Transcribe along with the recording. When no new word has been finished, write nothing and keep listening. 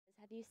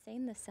Have you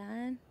seen the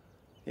sun?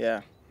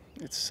 Yeah,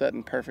 it's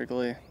setting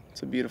perfectly.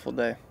 It's a beautiful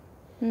day.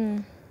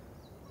 Hmm.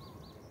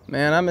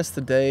 Man, I miss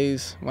the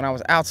days when I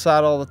was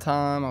outside all the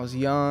time. I was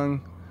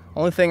young.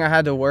 Only thing I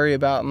had to worry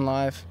about in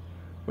life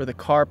were the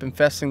carp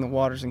infesting the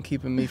waters and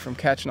keeping me from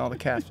catching all the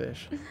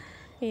catfish.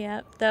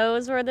 Yep,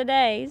 those were the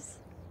days.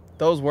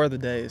 Those were the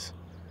days.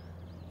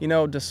 You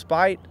know,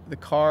 despite the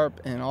carp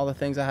and all the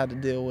things I had to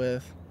deal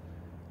with,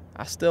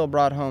 I still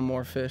brought home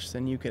more fish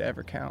than you could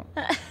ever count.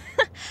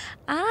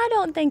 I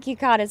don't think you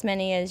caught as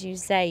many as you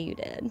say you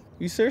did.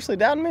 You seriously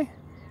doubting me?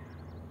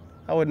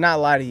 I would not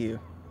lie to you.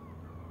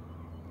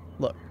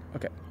 Look,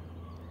 okay.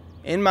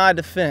 In my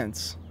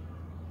defense,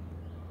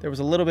 there was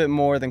a little bit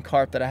more than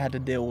carp that I had to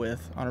deal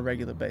with on a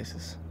regular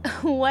basis.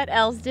 What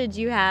else did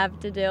you have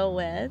to deal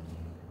with?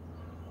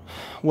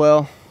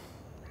 Well,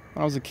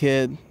 when I was a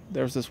kid,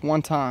 there was this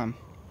one time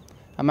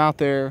I'm out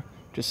there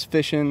just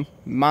fishing,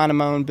 minding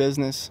my own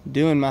business,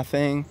 doing my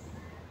thing.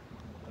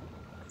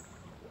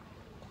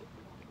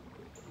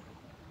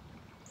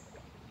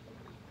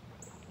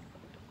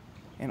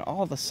 And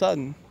all of a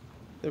sudden,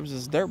 there was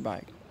this dirt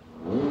bike.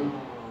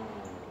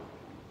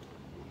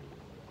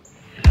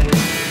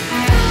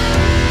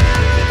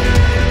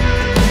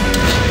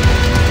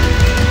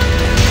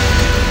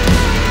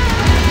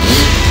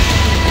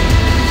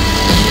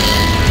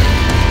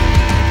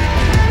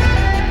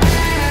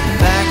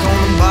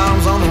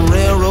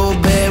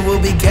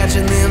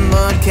 Catching them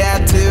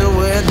MUDCAT till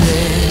we're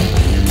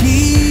dead.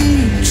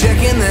 Keep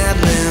checking that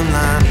limb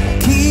line.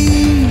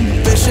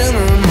 Keep fishing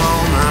them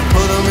all night.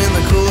 Put them in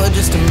the cooler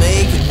just to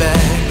make it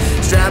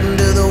back. Strap them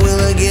to the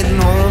wheeler, getting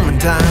home in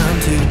time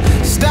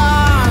to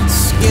start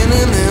skinning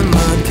them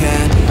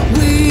MUDCAT.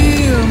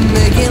 We're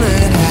making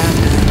it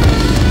happen.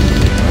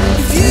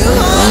 If you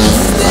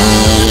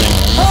understand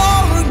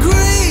or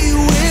agree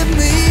with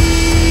me,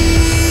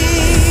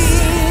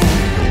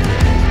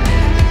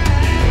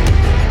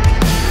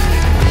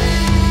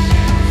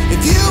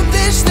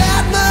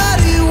 that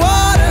muddy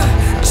water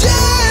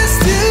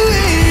just to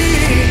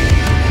eat.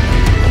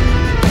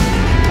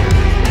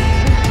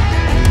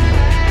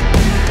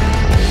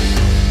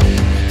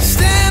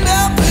 Stand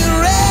up and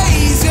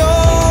raise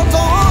your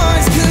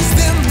voice, 'cause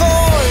them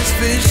boys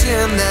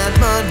fishing that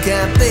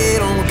MUDCAT, they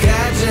don't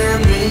catch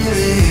and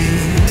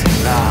release.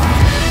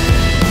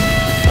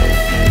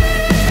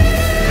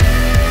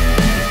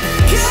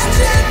 Catch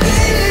and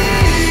release.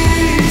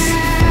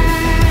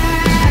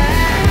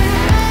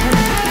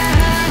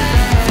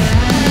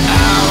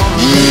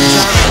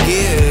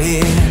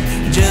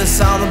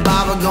 Saw the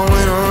bobber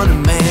going under,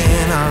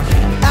 man.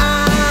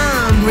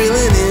 I'm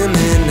reeling him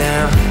in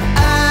now.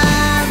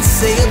 I'd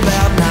say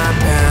about 9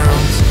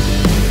 pounds.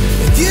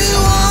 If you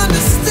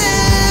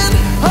understand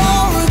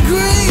or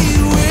agree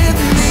with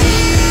me,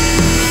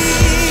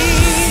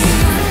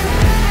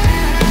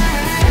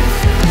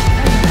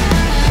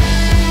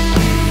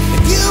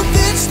 if you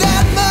pitch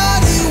that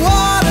muddy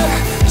water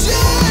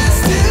just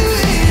to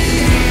eat.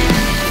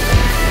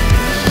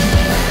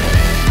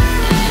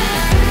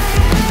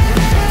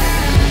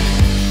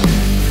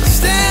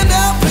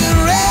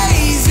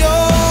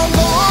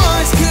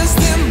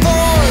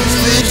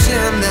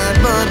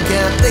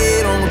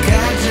 They don't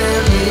catch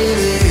and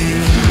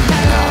release.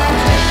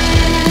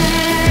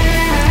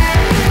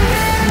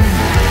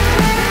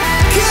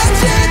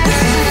 Catch and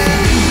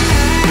release.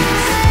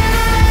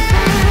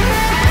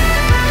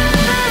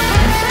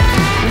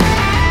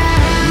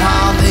 No,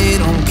 they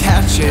don't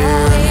catch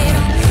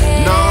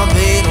and. No,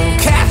 they don't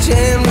catch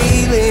and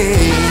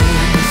release.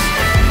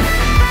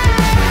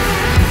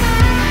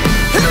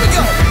 Here we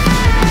go.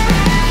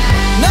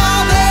 No,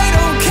 they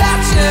don't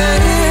catch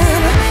and.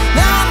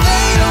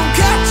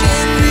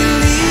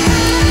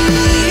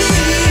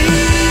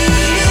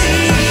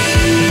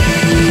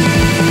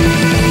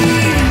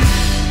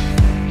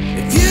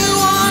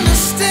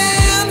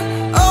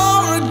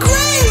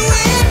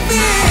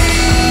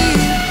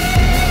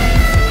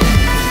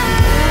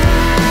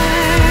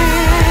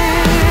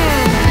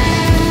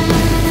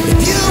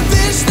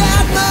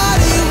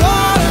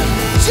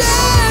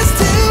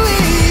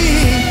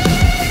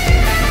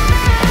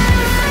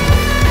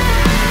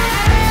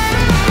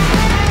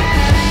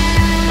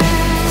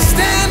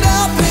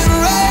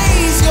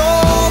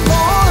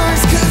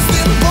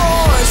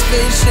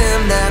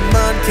 That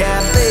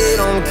MUDCAT, they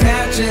don't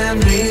catch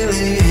and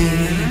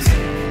release.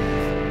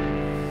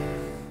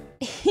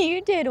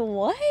 You did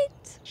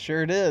what?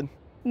 Sure did.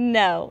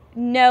 No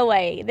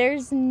way.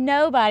 There's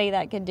nobody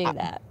that could do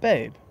that.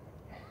 Babe,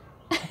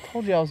 I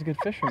told you I was a good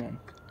fisherman.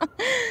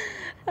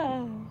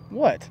 Oh.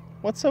 What?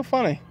 What's so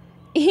funny?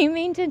 You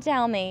mean to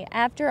tell me,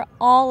 after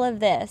all of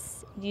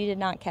this, you did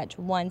not catch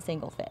one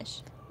single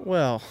fish?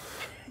 Well...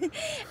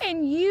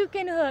 And you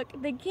can hook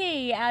the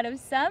key out of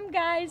some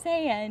guy's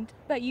hand,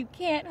 but you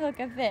can't hook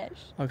a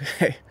fish.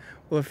 Okay,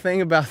 well the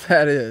thing about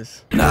that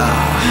is...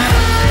 Nah.